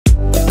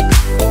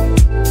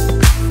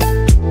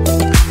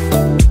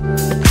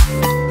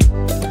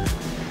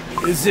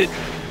Is it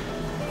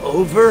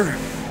over?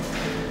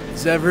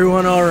 Is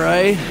everyone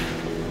alright?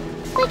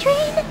 My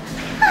train?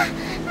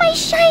 My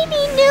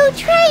shiny new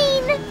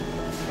train!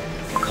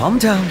 Calm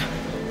down.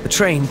 The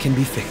train can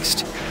be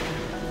fixed.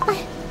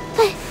 But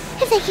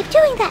if they keep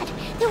doing that,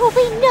 there will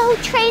be no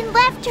train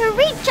left to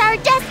reach our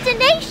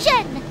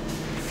destination!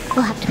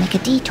 We'll have to make a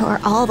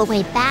detour all the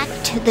way back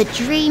to the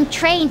Dream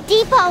Train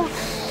Depot,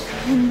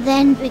 and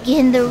then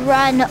begin the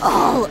run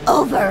all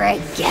over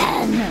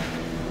again.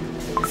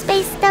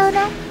 Space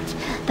Donut,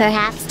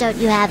 perhaps don't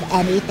you have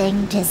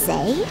anything to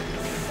say?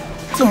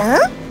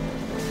 Huh?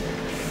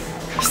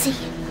 You see,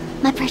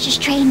 my precious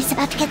train is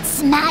about to get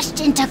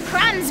smashed into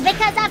crumbs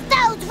because of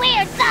those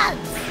weird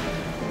thugs!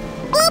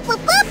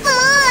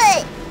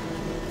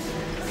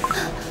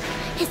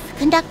 It's the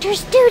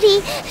conductor's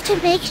duty to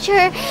make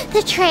sure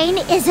the train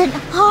isn't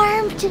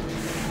harmed.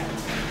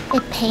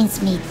 It pains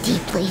me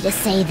deeply to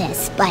say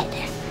this, but...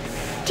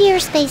 Dear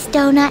Space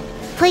Donut,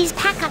 please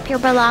pack up your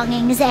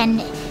belongings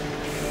and...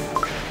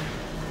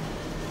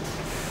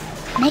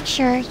 make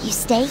sure you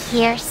stay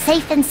here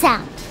safe and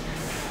sound.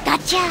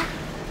 Gotcha?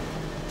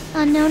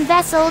 Unknown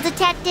vessel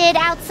detected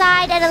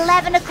outside at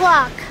 11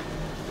 o'clock.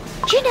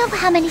 Do you know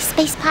how many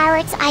space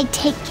pirates I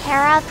take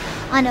care of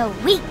on a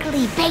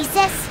weekly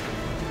basis?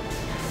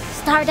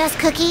 Stardust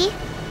Cookie,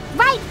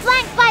 right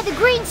flanked by the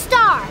Green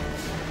Star.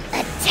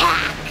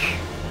 Attack!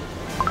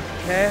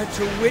 Prepare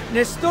to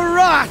witness the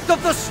wrath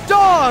of the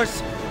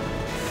stars!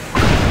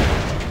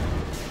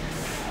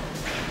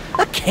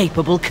 A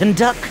capable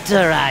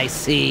conductor, I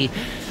see.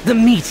 The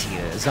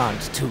meteors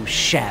aren't too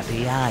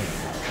shabby either.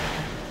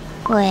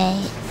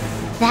 Wait,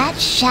 that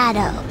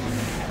shadow.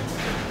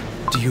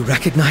 Do you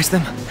recognize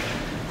them?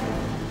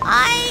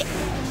 I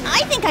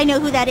think I know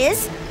who that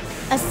is.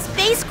 A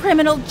space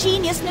criminal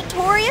genius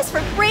notorious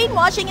for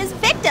brainwashing his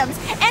victims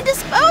and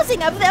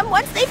disposing of them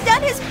once they've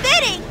done his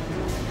bidding.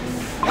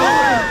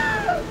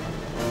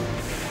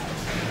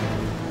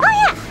 Oh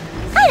yeah,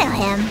 I know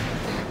him.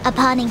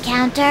 Upon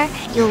encounter,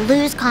 you'll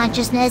lose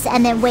consciousness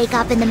and then wake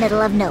up in the middle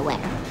of nowhere.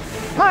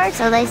 Or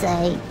so they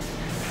say.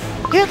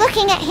 You're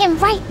looking at him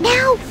right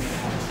now.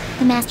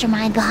 The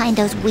mastermind behind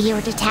those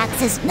weird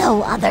attacks is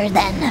no other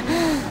than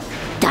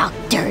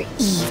Dr.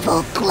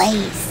 Evil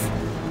Glaze.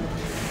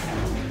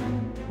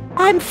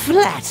 I'm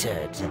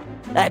flattered.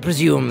 I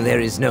presume there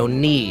is no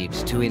need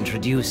to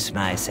introduce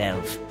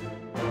myself.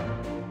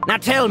 Now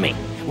tell me,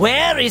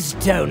 where is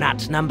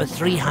donut number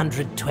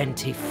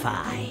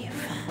 325?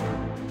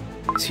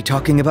 Is he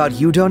talking about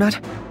you, Donut?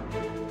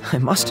 I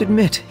must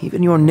admit,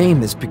 even your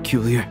name is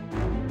peculiar.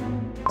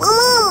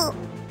 Ooh!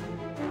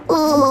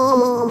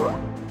 Ooh!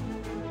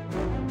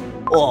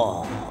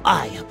 Oh,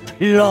 I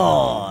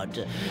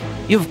applaud.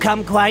 You've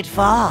come quite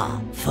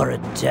far for a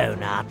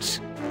donut.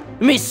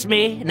 Miss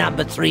me,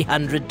 number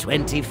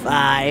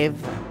 325?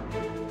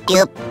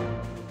 Yep.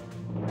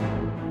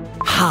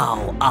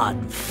 How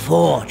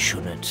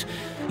unfortunate.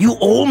 You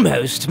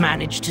almost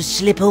managed to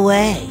slip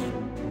away.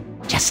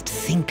 Just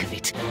think of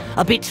it.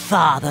 A bit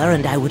farther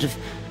and I would have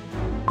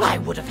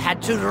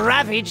had to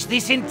ravage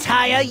this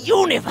entire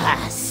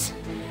universe.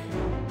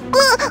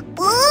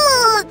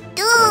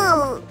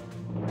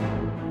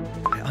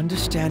 I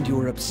understand you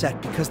were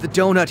upset because the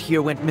donut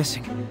here went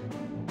missing.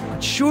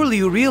 But surely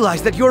you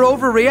realize that you're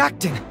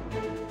overreacting.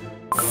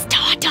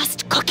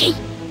 Stardust Cookie!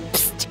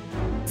 Psst!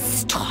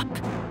 Stop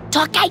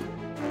talking!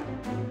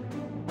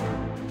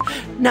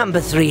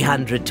 Number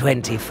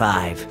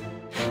 325.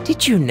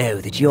 Did you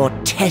know that your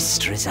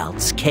test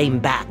results came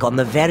back on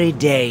the very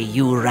day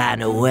you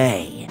ran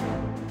away?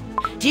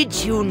 Did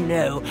you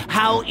know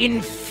how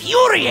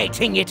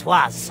infuriating it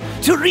was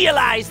to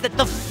realize that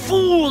the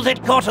fool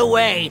that got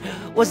away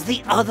was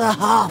the other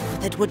half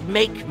that would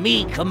make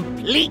me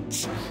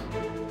complete?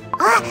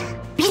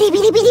 Beady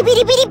beady beady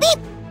beady beady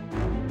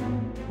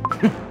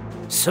beep!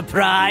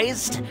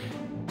 Surprised?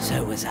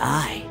 So was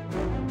I.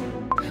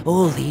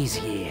 All these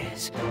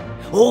years,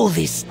 all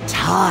this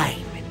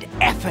time and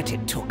effort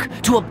it took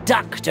to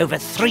abduct over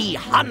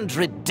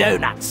 300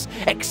 donuts,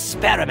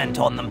 experiment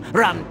on them,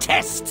 run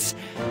tests.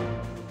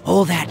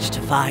 All that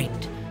to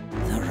find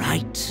the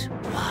right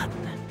one.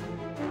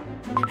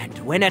 And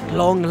when at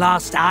long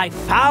last I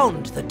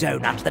found the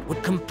donut that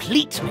would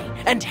complete me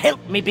and help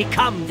me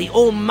become the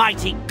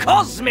almighty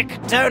cosmic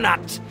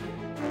donut,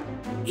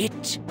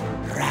 it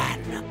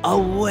ran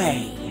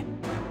away.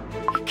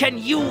 Can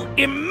you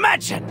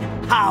imagine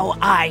how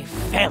I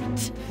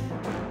felt?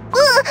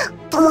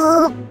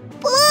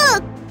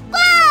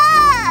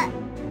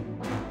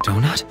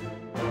 Donut?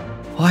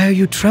 Why are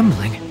you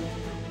trembling?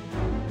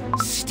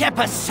 Step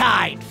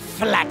aside,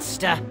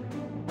 Flatster.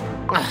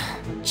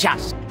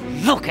 Just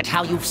look at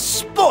how you've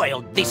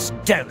spoiled this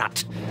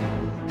donut.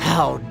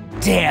 How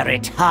dare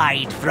it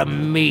hide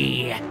from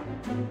me?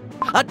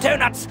 A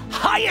donut's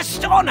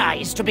highest honor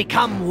is to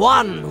become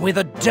one with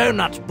a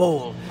donut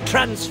ball,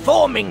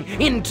 transforming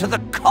into the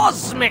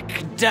cosmic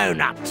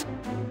donut.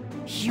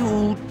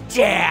 You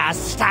dare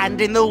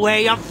stand in the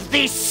way of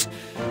this?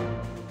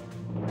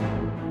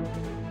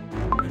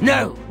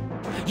 No,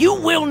 You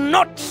will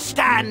not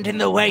stand in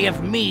the way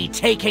of me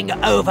taking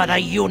over the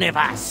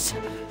universe.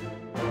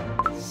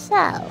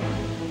 So,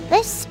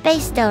 this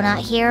space donut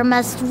here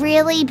must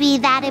really be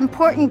that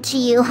important to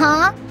you,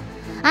 huh?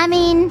 I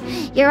mean,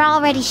 you're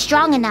already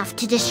strong enough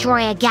to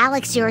destroy a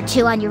galaxy or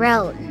two on your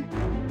own.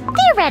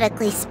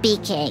 Theoretically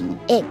speaking,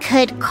 it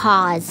could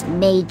cause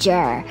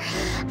major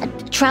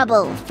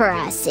trouble for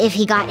us if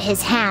he got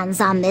his hands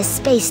on this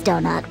space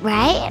donut,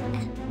 right?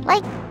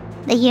 Like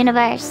the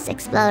universe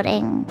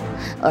exploding,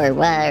 or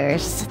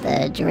worse,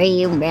 the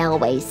dream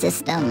railway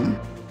system.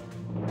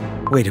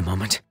 Wait a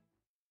moment.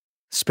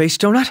 Space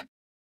donut?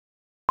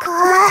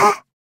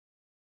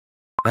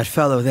 That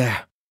fellow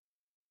there.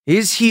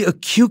 Is he a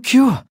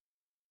QQ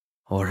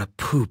or a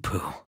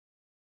poo-poo?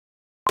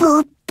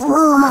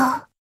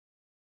 Poo-poo.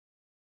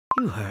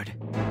 You heard.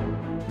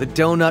 The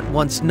donut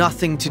wants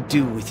nothing to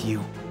do with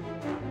you.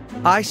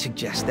 I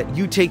suggest that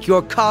you take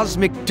your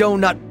cosmic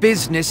donut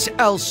business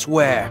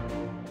elsewhere.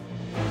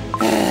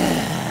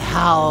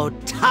 How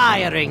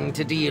tiring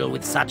to deal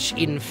with such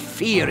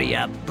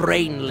inferior,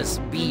 brainless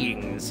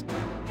beings.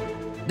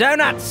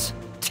 Donuts,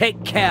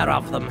 take care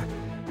of them.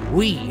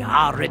 We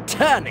are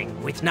returning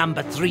with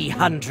number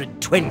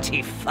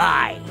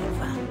 325.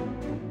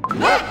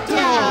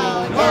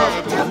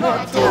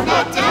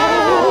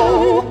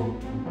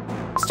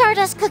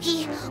 Stardust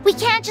Cookie, we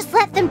can't just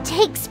let them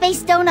take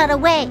Space Donut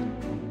away.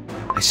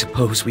 I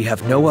suppose we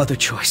have no other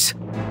choice.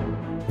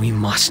 We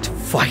must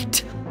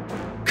fight.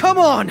 Come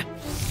on!